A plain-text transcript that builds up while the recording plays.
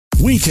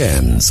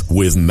Weekends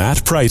with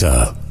Matt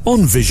Prater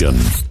on Vision.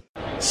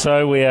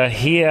 So we are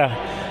here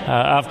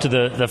after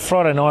the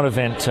Friday night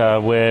event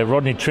where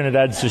Rodney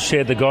Trinidad's has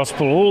shared the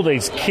gospel. All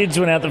these kids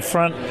went out the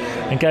front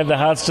and gave their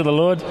hearts to the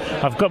Lord.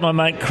 I've got my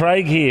mate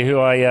Craig here, who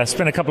I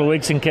spent a couple of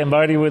weeks in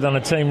Cambodia with on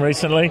a team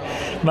recently.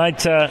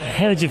 Mate,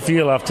 how did you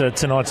feel after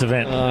tonight's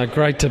event?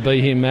 Great to be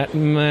here, Matt.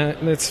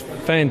 It's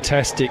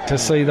fantastic to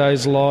see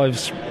those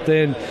lives,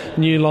 their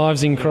new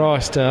lives in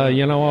Christ. I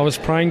was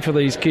praying for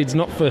these kids,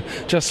 not for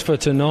just for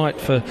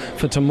tonight, for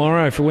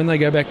tomorrow, for when they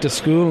go back to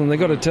school, and they've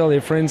got to tell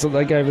their friends that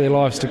they gave their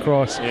lives to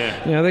Christ.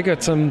 Yeah. They've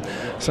got some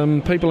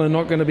people are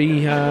not going to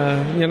be,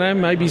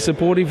 maybe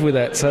supportive with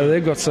that. So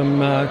they've got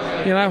some,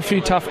 a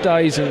few tough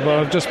days, but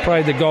I've just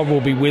prayed that God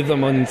will be with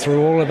them and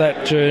through all of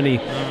that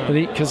journey,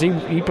 because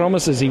he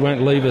promises He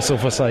won't leave us or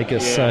forsake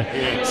us.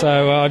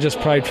 So I just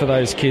prayed for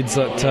those kids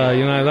that,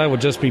 they will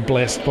just be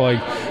blessed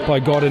by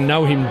God and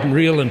know Him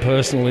real and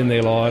personal in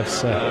their lives.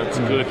 So, that's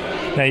good.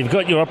 Now, you've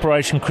got your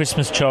Operation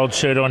Christmas Child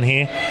shirt on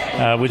here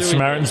with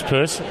Samaritan's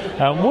Purse.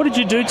 What did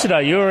you do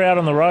today? You were out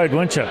on the road,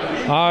 weren't you?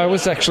 I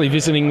was actually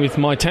visiting with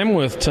my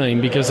Tamworth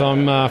team because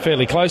I'm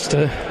fairly close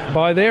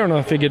by there, and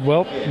I figured,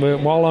 well,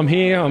 while I'm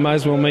here, I may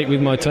as well meet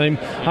with my team.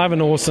 I have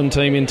an awesome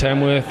team in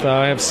Tamworth.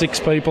 I have 6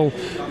 people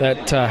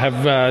that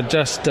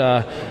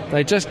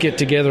they just get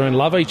together and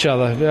love each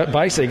other,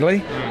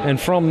 basically, and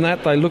from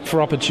that they look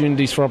for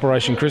opportunities for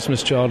Operation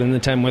Christmas Child in the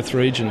Tamworth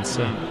region.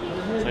 So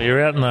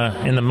you're out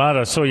in the mud.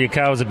 I saw your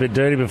car was a bit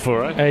dirty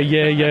before, right?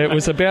 Yeah. It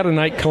was about an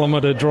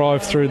 8-kilometre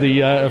drive through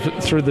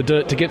the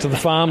dirt to get to the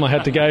farm I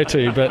had to go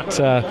to, but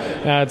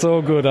it's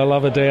all good. I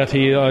love it out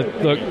here.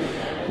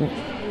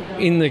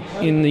 In the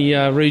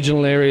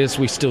regional areas,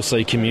 we still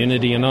see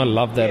community, and I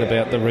love that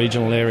about the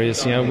regional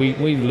areas.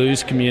 We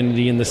lose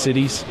community in the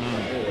cities,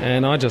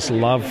 and I just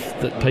love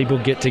that people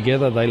get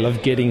together. They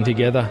love getting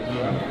together.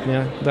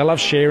 They love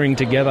sharing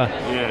together.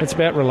 It's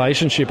about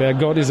relationship. Our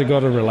God is a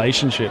God of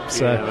relationship.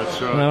 So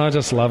that's right. I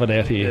just love it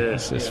out here.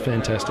 It's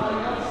fantastic.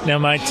 Now,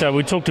 mate,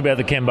 we talked about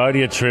the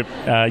Cambodia trip.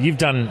 You've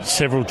done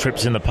several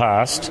trips in the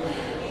past.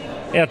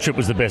 Our trip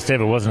was the best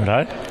ever, wasn't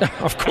it, eh?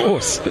 Of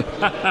course. Wait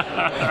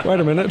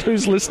a minute,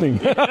 who's listening?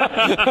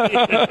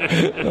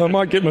 I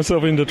might get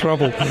myself into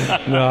trouble.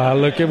 No,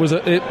 look,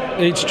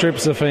 each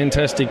trip's a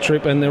fantastic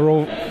trip, and they're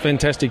all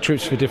fantastic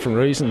trips for different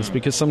reasons,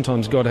 because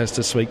sometimes God has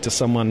to speak to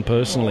someone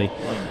personally,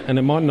 and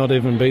it might not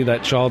even be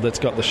that child that's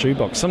got the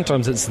shoebox.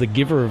 Sometimes it's the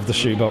giver of the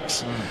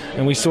shoebox,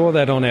 and we saw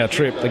that on our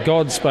trip, that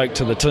God spoke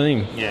to the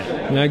team.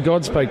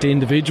 God spoke to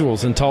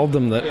individuals and told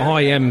them that I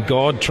am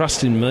God,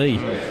 trust in me.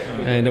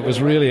 And it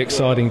was really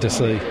exciting to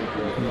see.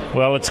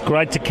 Well, it's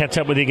great to catch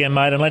up with you again,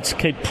 mate, and let's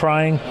keep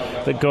praying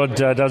that God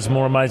does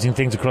more amazing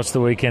things across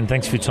the weekend.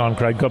 Thanks for your time,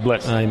 Craig. God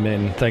bless.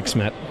 Amen. Thanks,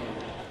 Matt.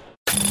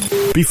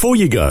 Before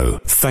you go,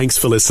 thanks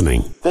for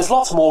listening. There's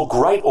lots more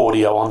great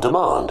audio on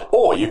demand,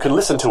 or you can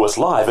listen to us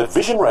live at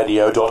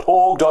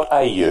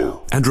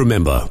visionradio.org.au. And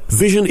remember,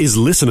 Vision is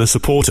listener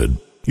supported.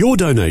 Your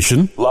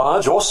donation,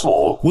 large or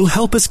small, will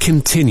help us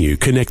continue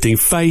connecting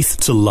faith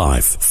to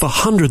life for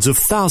hundreds of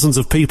thousands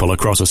of people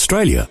across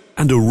Australia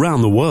and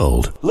around the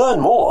world. Learn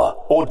more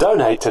or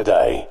donate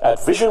today at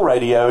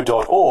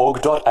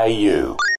visionradio.org.au.